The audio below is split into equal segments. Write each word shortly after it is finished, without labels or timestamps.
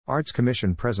Arts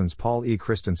Commission presents Paul E.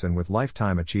 Christensen with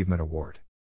Lifetime Achievement Award.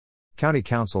 County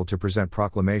Council to present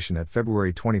proclamation at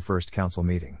February 21 Council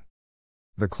meeting.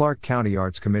 The Clark County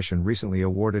Arts Commission recently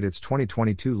awarded its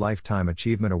 2022 Lifetime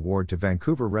Achievement Award to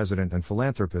Vancouver resident and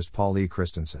philanthropist Paul E.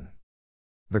 Christensen.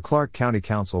 The Clark County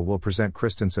Council will present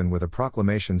Christensen with a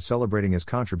proclamation celebrating his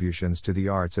contributions to the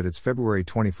arts at its February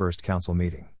 21 Council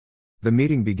meeting. The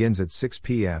meeting begins at 6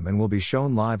 p.m. and will be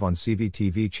shown live on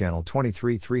CVTV channel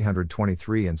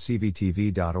 23323 and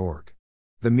cvtv.org.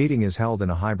 The meeting is held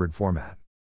in a hybrid format.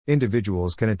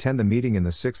 Individuals can attend the meeting in the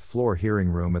 6th floor hearing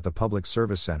room at the Public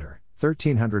Service Center,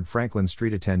 1300 Franklin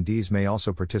Street. Attendees may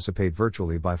also participate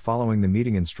virtually by following the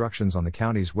meeting instructions on the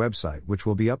county's website, which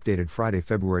will be updated Friday,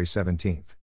 February 17.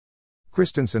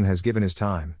 Christensen has given his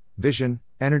time, vision,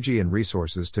 energy and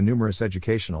resources to numerous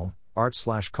educational,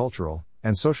 arts/cultural,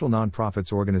 and social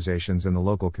nonprofits organizations in the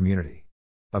local community.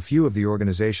 A few of the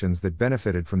organizations that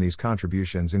benefited from these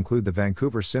contributions include the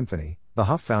Vancouver Symphony, the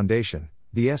Huff Foundation,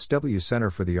 the SW Center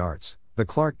for the Arts, the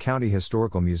Clark County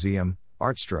Historical Museum,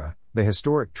 Artstra, the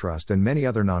Historic Trust and many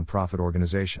other nonprofit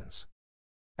organizations.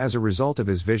 As a result of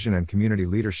his vision and community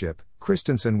leadership,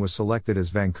 Christensen was selected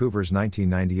as Vancouver's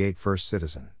 1998 First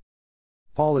Citizen.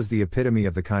 Paul is the epitome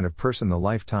of the kind of person the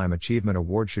Lifetime Achievement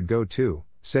Award should go to,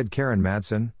 said Karen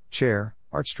Madsen, Chair,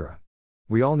 Artstra.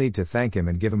 We all need to thank him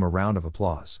and give him a round of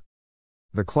applause.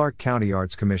 The Clark County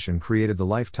Arts Commission created the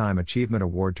Lifetime Achievement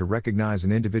Award to recognize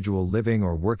an individual living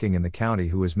or working in the county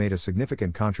who has made a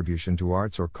significant contribution to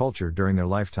arts or culture during their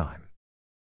lifetime.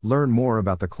 Learn more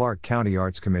about the Clark County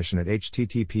Arts Commission at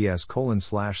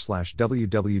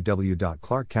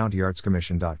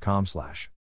https://www.clarkcountyartscommission.com/.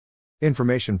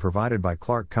 Information provided by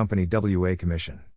Clark Company WA Commission.